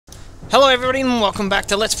Hello everybody and welcome back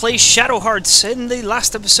to Let's Play Shadow Hearts. In the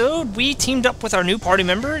last episode, we teamed up with our new party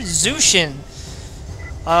member, Zhuzhen.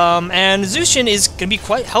 And Zhuzhen is going to be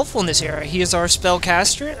quite helpful in this area. He is our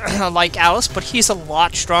spellcaster, like Alice, but he's a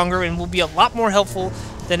lot stronger and will be a lot more helpful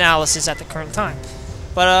than Alice is at the current time.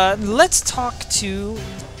 But let's talk to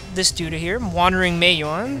this dude here, Wandering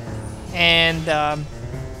Mayon, and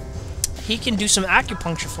he can do some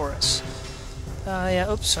acupuncture for us.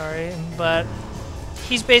 Oops, sorry, but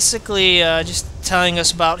he's basically just telling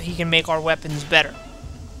us about he can make our weapons better.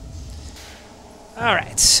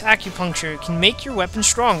 Alright, acupuncture can make your weapon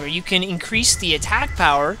stronger. You can increase the attack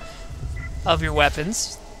power of your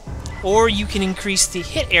weapons, or you can increase the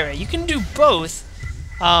hit area. You can do both.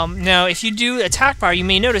 Now, if you do attack power, you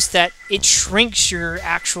may notice that it shrinks your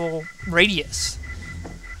actual radius.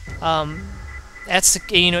 That's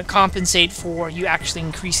to, compensate for you actually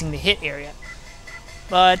increasing the hit area.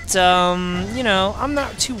 But, I'm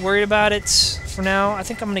not too worried about it for now. I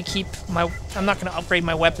think I'm going to keep I'm not going to upgrade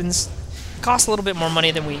my weapons. It costs a little bit more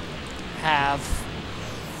money than we have.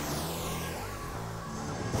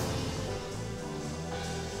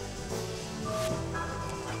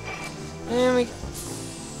 And we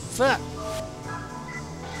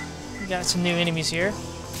got some new enemies here.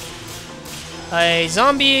 A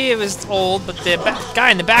zombie, it was old, but the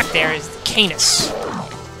guy in the back there is Canis.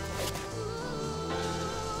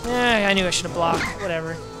 I knew I should have blocked.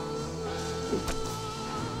 Whatever.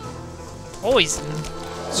 Poison.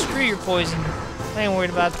 Screw your poison. I ain't worried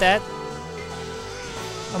about that.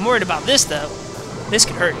 I'm worried about this, though. This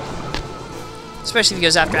could hurt. Especially if he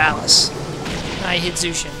goes after Alice. I hit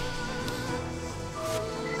Zhuzhen.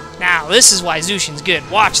 Now, this is why Zhuzhen's good.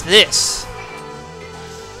 Watch this.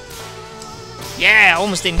 Yeah,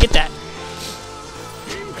 almost didn't get that.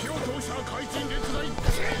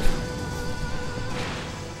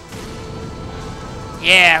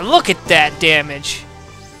 Yeah, look at that damage.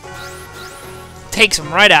 Takes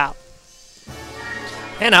him right out.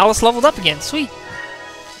 And Alice leveled up again. Sweet.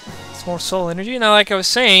 It's more soul energy. Now, like I was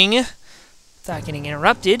saying, without getting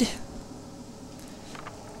interrupted,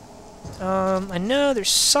 I know there's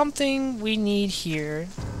something we need here.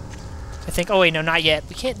 I think. Oh wait, no, not yet.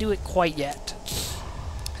 We can't do it quite yet.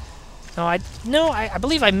 No, I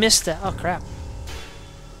believe I missed that. Oh crap.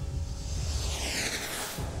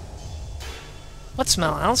 What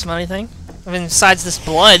smell? I don't smell anything. I mean, besides this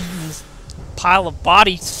blood and this pile of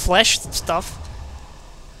body flesh stuff.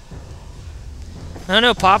 I don't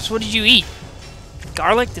know, Pops. What did you eat?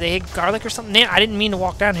 Garlic? Did they eat garlic or something? I didn't mean to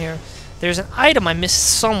walk down here. There's an item I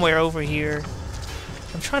missed somewhere over here.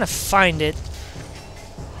 I'm trying to find it.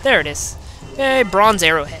 There it is. Hey, bronze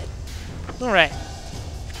arrowhead. Alright.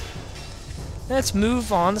 Let's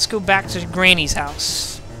move on. Let's go back to Granny's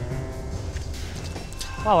house.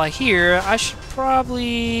 While I hear, I should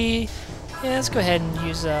probably... Yeah, let's go ahead and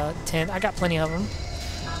use a tent. I got plenty of them.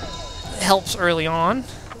 It helps early on.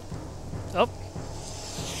 Oh.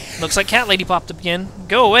 Looks like Cat Lady popped up again.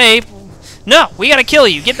 Go away! No! We gotta kill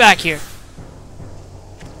you! Get back here!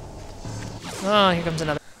 Oh, here comes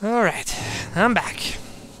another. Alright. I'm back.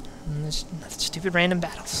 And there's stupid random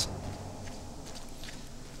battles.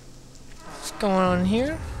 What's going on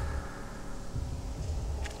here?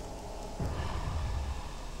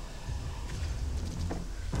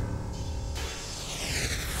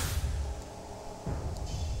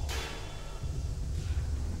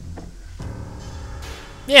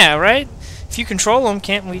 Yeah, right? If you control him,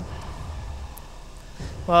 can't we...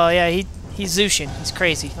 Well, yeah, he's Zhuzhen. He's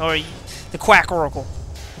crazy. Or the Quack Oracle.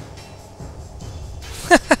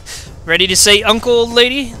 Ready to say uncle, old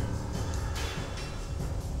lady?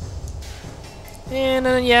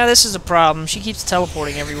 And, yeah, this is a problem. She keeps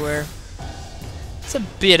teleporting everywhere. It's a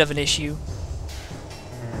bit of an issue.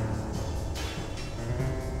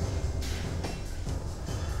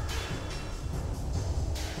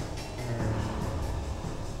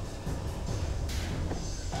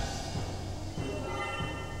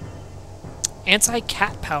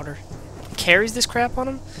 Anti-cat powder. Carries this crap on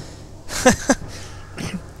him?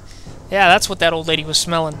 Yeah, that's what that old lady was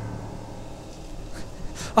smelling.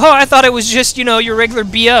 Oh, I thought it was just, your regular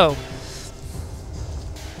BO.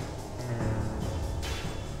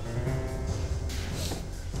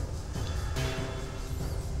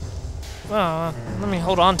 Well, let me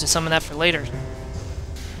hold on to some of that for later.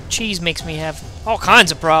 Cheese makes me have all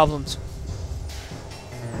kinds of problems.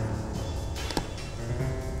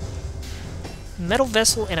 Metal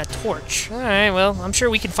vessel and a torch. Alright, well, I'm sure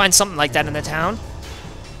we can find something like that in the town.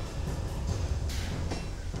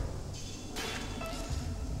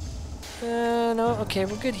 No, okay,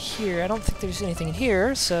 we're good here. I don't think there's anything in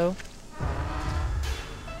here, so...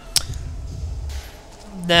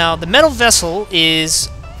 Now, the metal vessel is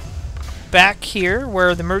back here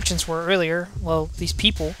where the merchants were earlier. Well, these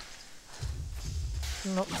people.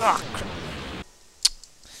 No, oh, crap.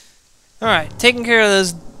 Alright, taking care of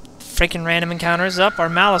those freaking random encounters up. Our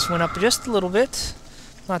malice went up just a little bit.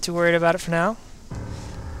 Not too worried about it for now.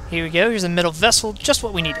 Here we go. Here's the metal vessel. Just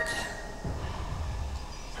what we needed.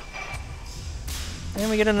 And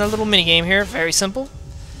we get another little mini game here. Very simple.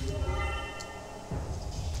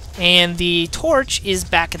 And the torch is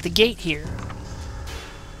back at the gate here.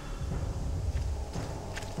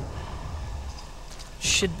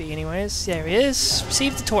 Should be anyways. There it is.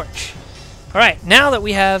 Receive the torch. Alright, now that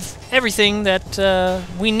we have everything that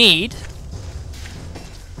we need,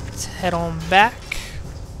 let's head on back.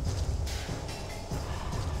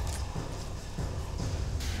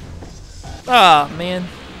 Ah, man.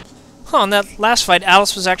 Oh, in that last fight,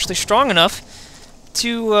 Alice was actually strong enough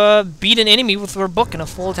to beat an enemy with her book in a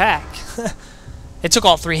full attack. It took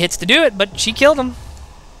all 3 hits to do it, but she killed him.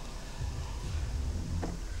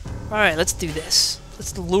 Alright, let's do this.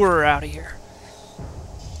 Let's lure her out of here.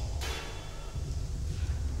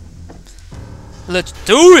 Let's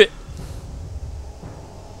do it!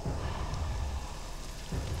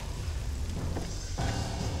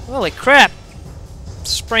 Holy crap!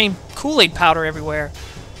 Spraying Kool-Aid powder everywhere.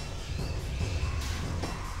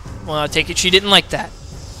 Well, I take it she didn't like that.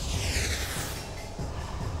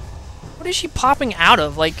 What is she popping out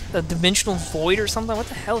of? Like a dimensional void or something? What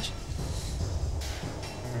the hell is she?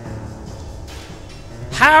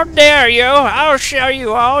 How dare you! I'll show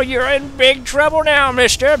you all! You're in big trouble now,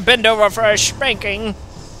 mister! Bend over for a spanking!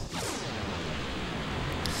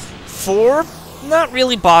 4? Not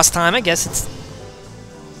really boss time. I guess it's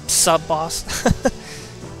sub-boss.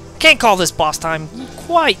 Can't call this boss time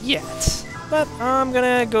quite yet. But I'm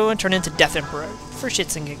gonna go and turn into Death Emperor for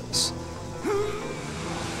shits and giggles.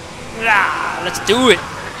 Ah, let's do it!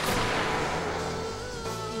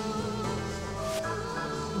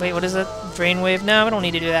 Wait, what is that? Drain wave? No, we don't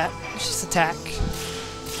need to do that. Let's just attack.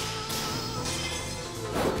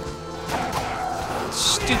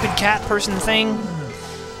 Stupid cat person thing.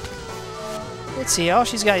 Let's see, all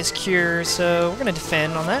she's got is cure, so we're gonna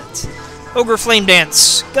defend on that. Ogre Flame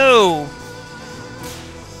Dance, go!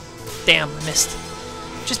 Damn, I missed.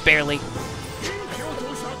 Just barely.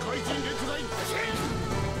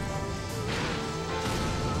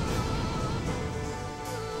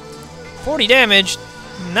 $40 damage.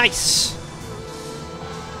 Nice.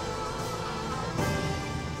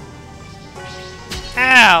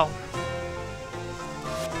 Ow!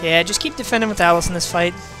 Yeah, just keep defending with Alice in this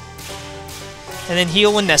fight. And then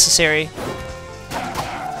heal when necessary.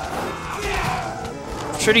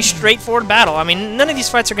 Pretty straightforward battle. I mean, none of these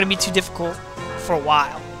fights are going to be too difficult for a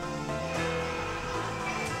while.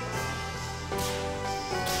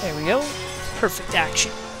 There we go. Perfect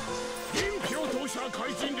action.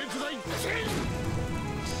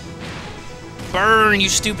 Burn, you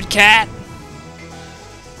stupid cat!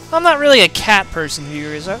 I'm not really a cat person,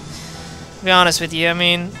 viewers. I'll be honest with you. I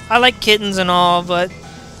mean, I like kittens and all, but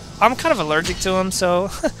I'm kind of allergic to them, so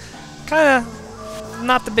kind of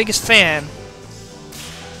not the biggest fan.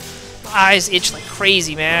 My eyes itch like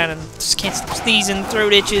crazy, man, and just can't stop sneezing.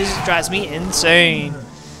 Throat itches. It drives me insane.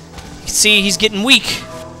 You can see he's getting weak.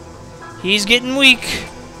 He's getting weak.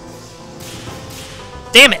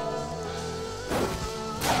 Damn it!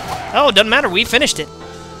 Oh, it doesn't matter. We finished it.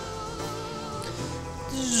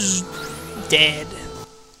 Dead.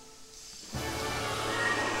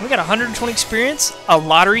 We got 120 experience, a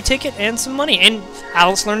lottery ticket, and some money. And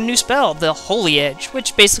Alice learned a new spell, the Holy Edge,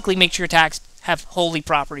 which basically makes your attacks have holy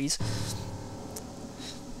properties.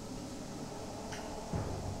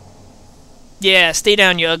 Yeah, stay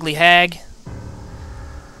down, you ugly hag.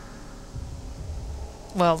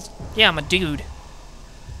 Well, yeah, I'm a dude.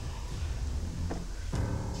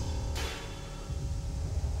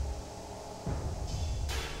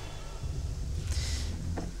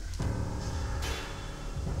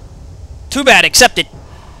 Too bad, accepted.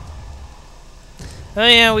 Oh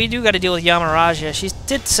yeah, we do got to deal with Yamaraja. She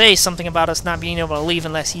did say something about us not being able to leave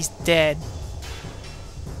unless he's dead.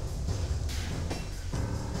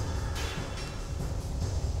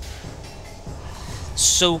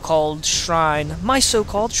 So-called shrine. My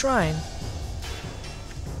so-called shrine.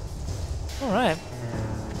 Alright.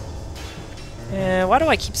 Why do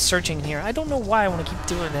I keep searching here? I don't know why I want to keep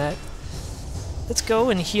doing that. Let's go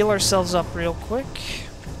and heal ourselves up real quick.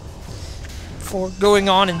 For going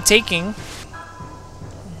on and taking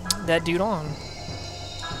that dude on.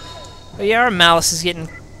 But yeah, our malice is getting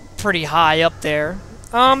pretty high up there.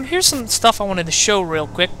 Here's some stuff I wanted to show real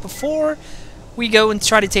quick before we go and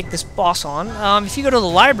try to take this boss on. If you go to the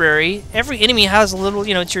library, every enemy has a little,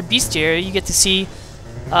 you know, it's your bestiary. You get to see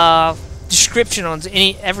description on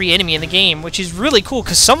every enemy in the game, which is really cool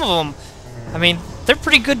because some of them, I mean, they're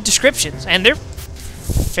pretty good descriptions, and they're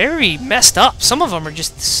very messed up. Some of them are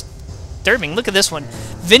just disturbing. Look at this one.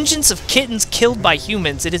 Vengeance of kittens killed by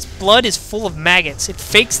humans. Its blood is full of maggots. It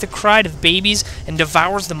fakes the cry of babies and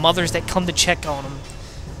devours the mothers that come to check on them.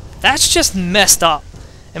 That's just messed up.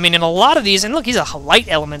 I mean, in a lot of these, and look, he's a light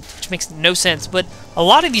element, which makes no sense, but a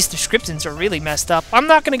lot of these descriptions are really messed up. I'm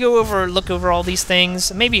not going to look over all these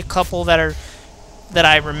things. Maybe a couple that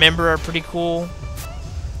I remember are pretty cool,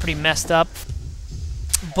 pretty messed up.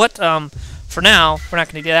 But for now, we're not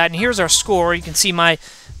going to do that. And here's our score. You can see my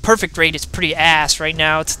perfect rate is pretty ass right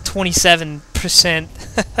now. It's 27%.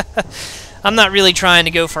 I'm not really trying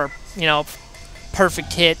to go for, you know,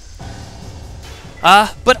 perfect hit.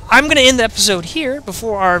 But I'm going to end the episode here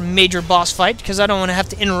before our major boss fight, because I don't want to have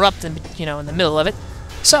to interrupt them, you know, in the middle of it.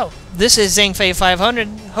 So, this is Zhuzhen 500.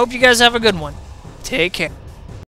 Hope you guys have a good one. Take care.